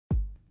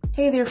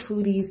Hey there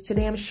foodies,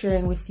 today I'm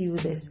sharing with you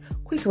this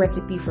quick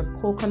recipe for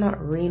coconut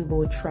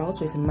rainbow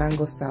trout with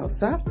mango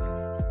salsa.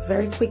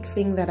 Very quick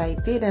thing that I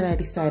did, and I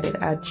decided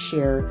I'd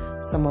share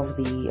some of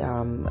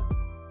the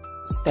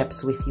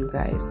steps with you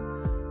guys.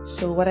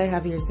 So what I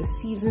have here is the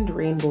seasoned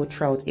rainbow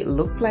trout. It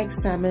looks like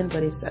salmon,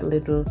 but it's a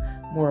little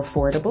more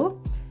affordable.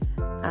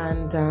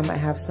 And I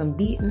have some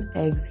beaten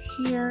eggs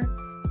here,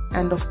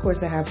 and of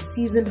course I have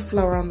seasoned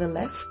flour on the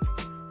left.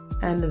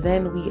 And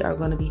then we are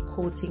going to be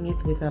coating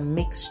it with a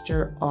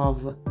mixture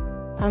of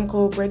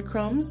Panko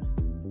breadcrumbs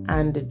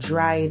and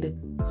dried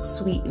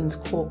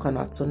sweetened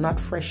coconut, so not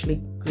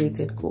freshly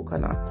grated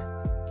coconut.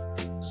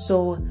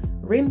 So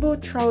rainbow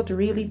trout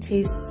really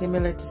tastes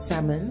similar to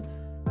salmon.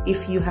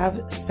 If you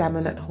have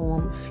salmon at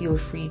home, feel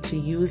free to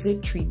use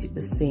it, treat it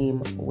the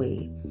same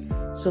way.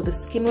 So the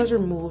skin was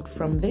removed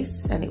from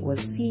this and it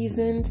was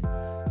seasoned.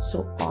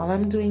 So all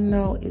I'm doing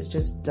now is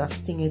just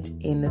dusting it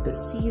in the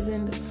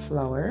seasoned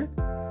flour.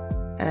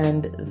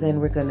 And then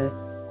we're gonna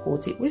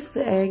coat it with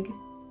the egg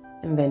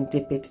and then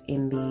dip it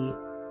in the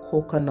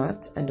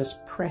coconut and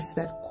just press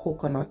that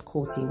coconut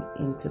coating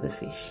into the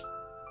fish.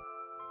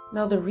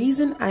 Now the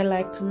reason I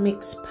like to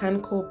mix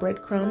Panko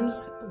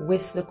breadcrumbs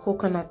with the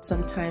coconut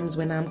sometimes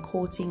when I'm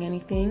coating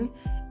anything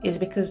is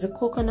because the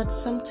coconut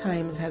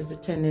sometimes has the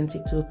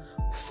tendency to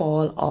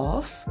fall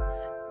off,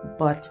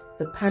 but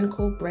the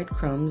Panko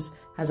breadcrumbs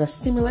has a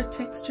similar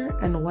texture,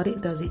 and what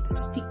it does, it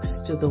sticks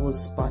to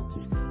those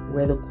spots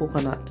where the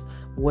coconut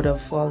would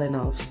have fallen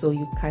off, so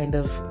you kind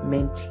of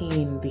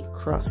maintain the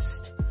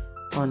crust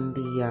on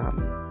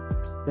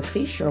the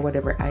fish or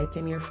whatever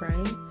item you're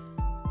frying.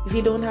 If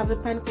you don't have the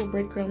Panko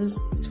breadcrumbs,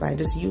 it's fine,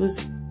 just use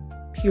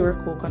pure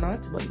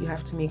coconut, but you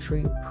have to make sure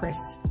you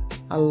press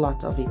a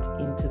lot of it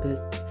into the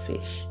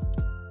fish.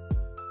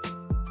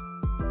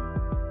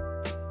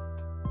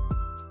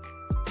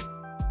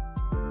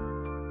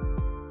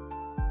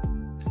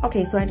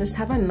 Okay, so I just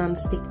have a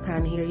non-stick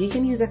pan here. You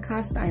can use a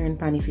cast iron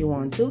pan if you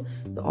want to.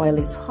 The oil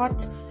is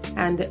hot,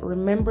 and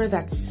remember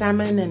that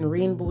salmon and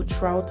rainbow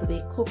trout,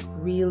 they cook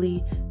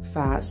really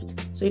fast.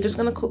 So you're just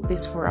gonna cook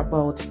this for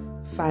about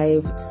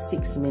 5 to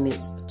 6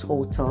 minutes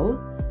total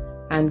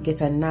and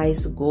get a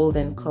nice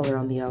golden color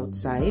on the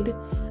outside.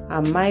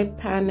 My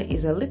pan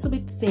is a little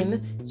bit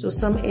thin, so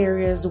some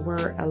areas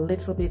were a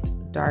little bit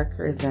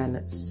darker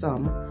than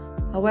some.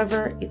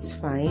 However, it's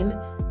fine.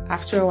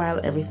 After a while,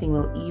 everything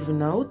will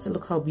even out.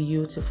 Look how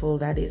beautiful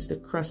that is. The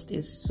crust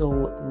is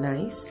so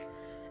nice.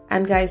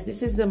 And guys,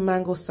 this is the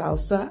mango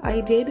salsa I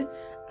did.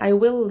 I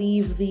will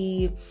leave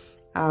the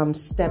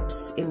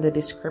steps in the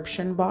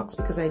description box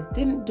because I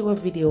didn't do a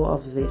video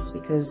of this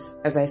because,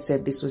 as I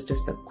said, this was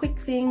just a quick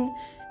thing,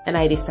 and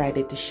I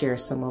decided to share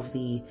some of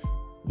the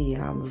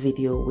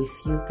video with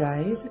you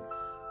guys.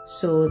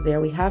 So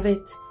there we have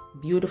it.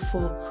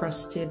 Beautiful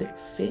crusted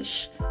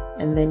fish,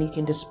 and then you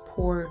can just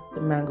pour the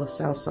mango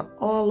salsa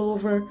all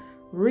over.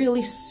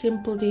 Really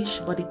simple dish,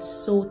 but it's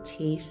so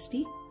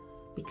tasty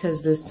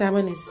because the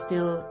salmon is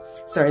still,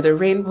 sorry, the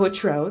rainbow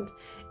trout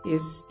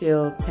is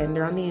still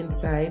tender on the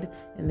inside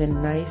and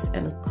then nice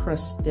and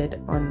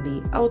crusted on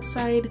the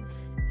outside,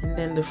 and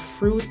then the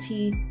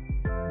fruity,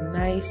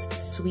 nice,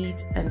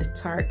 sweet and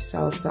tart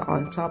salsa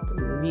on top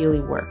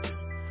really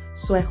works.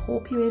 So I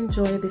hope you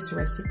enjoy this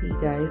recipe,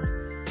 guys.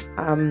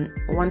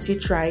 Once you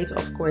try it,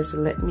 of course,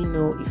 let me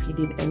know if you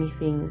did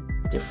anything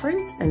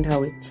different and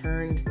how it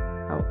turned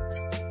out.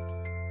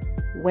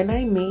 When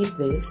I made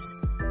this,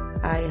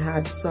 I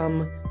had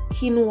some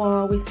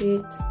quinoa with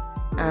it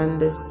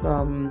and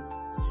some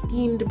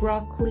steamed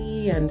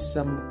broccoli and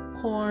some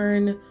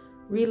corn,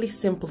 really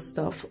simple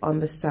stuff on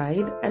the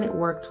side, and it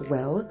worked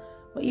well,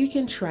 but you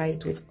can try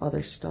it with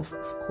other stuff,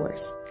 of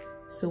course.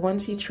 So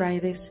once you try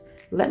this,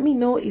 let me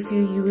know if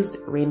you used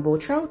rainbow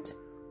trout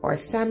or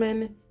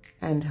salmon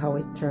and how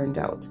it turned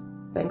out.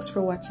 Thanks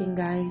for watching,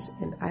 guys,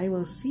 and I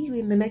will see you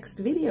in the next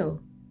video.